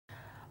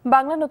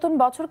বাংলা নতুন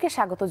বছরকে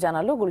স্বাগত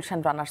জানালো গুলশান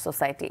রানার্স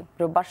সোসাইটি।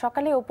 রোববার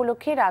সকালে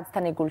উপলক্ষে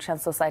রাজধানী গুলশান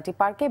সোসাইটি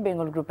পার্কে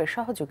বেঙ্গল গ্রুপের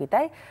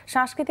সহযোগিতায়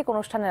সাংস্কৃতিক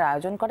অনুষ্ঠানের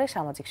আয়োজন করে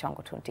সামাজিক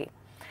সংগঠনটি।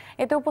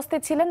 এতে উপস্থিত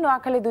ছিলেন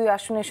নোয়াখালী ২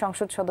 আসনের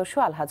সংসদ সদস্য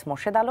আলহাজ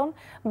মোর্শেদ আলম,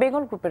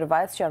 বেঙ্গল গ্রুপের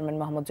ভাইস চেয়ারম্যান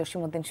মোহাম্মদ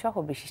জসিমউদ্দিন সহ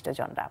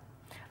বিশিষ্টজনরা।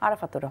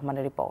 আরাফাতুর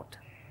রহমানের রিপোর্ট।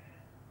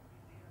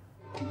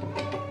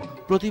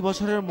 প্রতি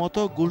বছরের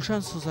মতো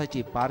গুলশান সোসাইটি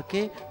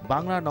পার্কে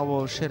বাংলা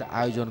নববর্ষের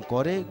আয়োজন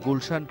করে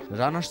গুলশান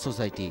রানার্স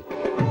সোসাইটি।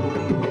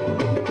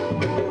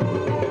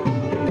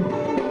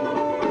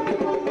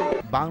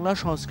 বাংলা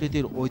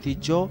সংস্কৃতির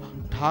ঐতিহ্য,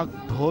 ঢাক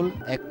ঢোল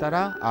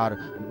একতারা আর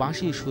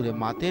বাঁশি সুরে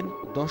মাতেন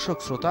দর্শক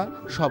শ্রোতা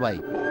সবাই।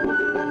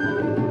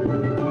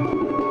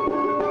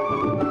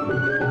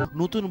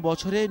 নতুন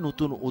বছরে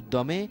নতুন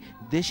উদ্যমে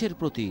দেশের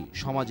প্রতি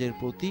সমাজের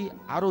প্রতি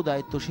আরো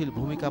দায়িত্বশীল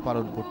ভূমিকা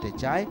পালন করতে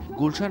চায়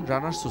গুলশান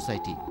রানার্স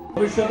সোসাইটি।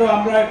 ভবিষ্যতে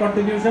আমরা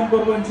কন্টিনিউশন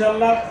করব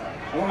ইনশাআল্লাহ,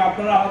 এবং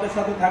আপনারা আমাদের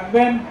সাথে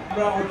থাকবেন।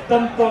 আমরা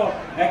অত্যন্ত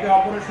একে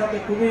অপরের সাথে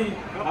খুবই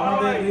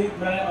আমাদের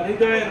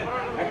হৃদয়ের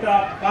একটা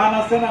টান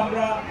আছেন।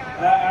 আমরা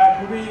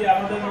খুবই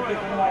আমাদের মধ্যে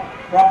কোনো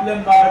প্রবলেম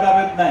বা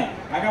ভেদাভেদ নাই।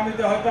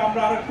 আগামীতে হয়তো আমরা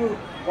আরো একটু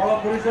বড়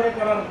পরিসরে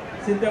করার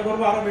চিন্তা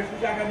করবো, আরো বেশি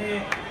টাকা নিয়ে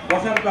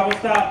বসার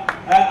ব্যবস্থা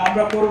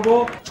আমরা করব।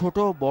 ছোট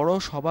বড়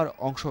সবার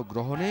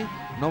অংশগ্রহণে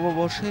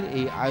নববর্ষের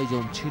এই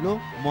আয়োজন ছিল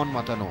মন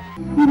মাতানো।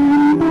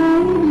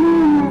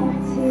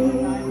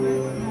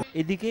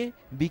 এদিকে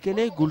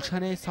বিকেলে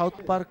গুলশানে সাউথ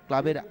পার্ক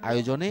ক্লাবের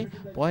আয়োজনে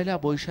পয়লা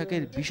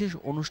বৈশাখের বিশেষ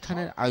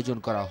অনুষ্ঠানের আয়োজন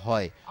করা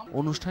হয়।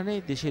 অনুষ্ঠানে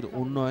দেশের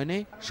উন্নয়নে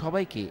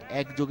সবাইকে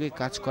একযোগে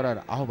কাজ করার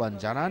আহ্বান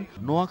জানান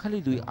নোয়াখালী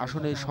 ২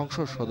 আসনের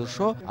সংসদ সদস্য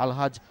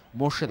আলহাজ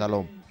মোর্শেদ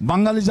আলম।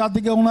 বাঙালি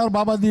জাতিকে ওনার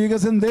বাবা দিয়ে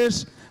গেছেন দেশ,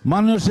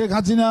 মাননীয় শেখ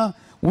হাসিনা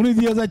উনি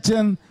দিয়ে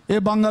যাচ্ছেন, এ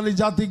বাঙালি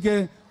জাতিকে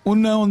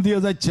উন্নয়ন দিয়ে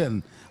যাচ্ছেন।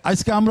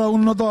 আজকে আমরা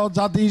উন্নত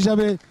জাতি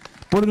হিসাবে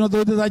পরিণত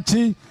হতে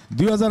যাচ্ছি।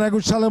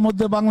 ২০২১ সালের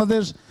মধ্যে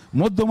বাংলাদেশ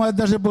মধ্যমায়ের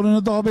দেশে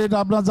পরিণত হবে, এটা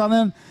আপনারা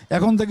জানেন।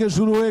 এখন থেকে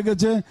শুরু হয়ে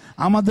গেছে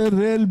আমাদের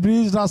রেল,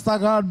 ব্রিজ,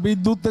 রাস্তাঘাট,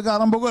 বিদ্যুৎ থেকে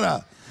আরম্ভ করা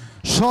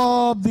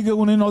সব দিকে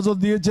উনি নজর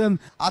দিয়েছেন।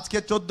 আজকে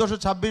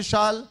 1426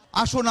 সাল,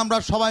 আসুন আমরা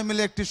সবাই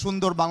মিলে একটি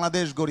সুন্দর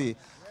বাংলাদেশ গড়ি।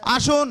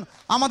 আসুন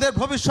আমাদের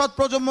ভবিষ্যৎ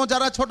প্রজন্ম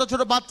যারা ছোট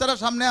ছোট বাচ্চারা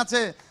সামনে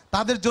আছে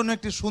তাদের জন্য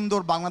একটি সুন্দর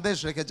বাংলাদেশ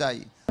রেখে যাই।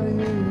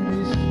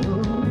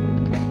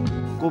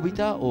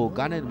 কবিতা ও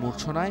গানের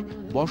মূর্ছনায়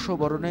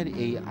বর্ষবরণের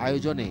এই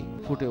আয়োজনে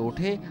ফুটে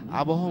ওঠে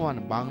আবহমান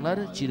বাংলার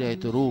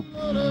চিরায়ত রূপ।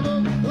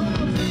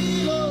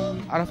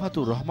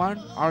 আরাফাতুর রহমান,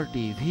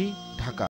 RTV, ঢাকা।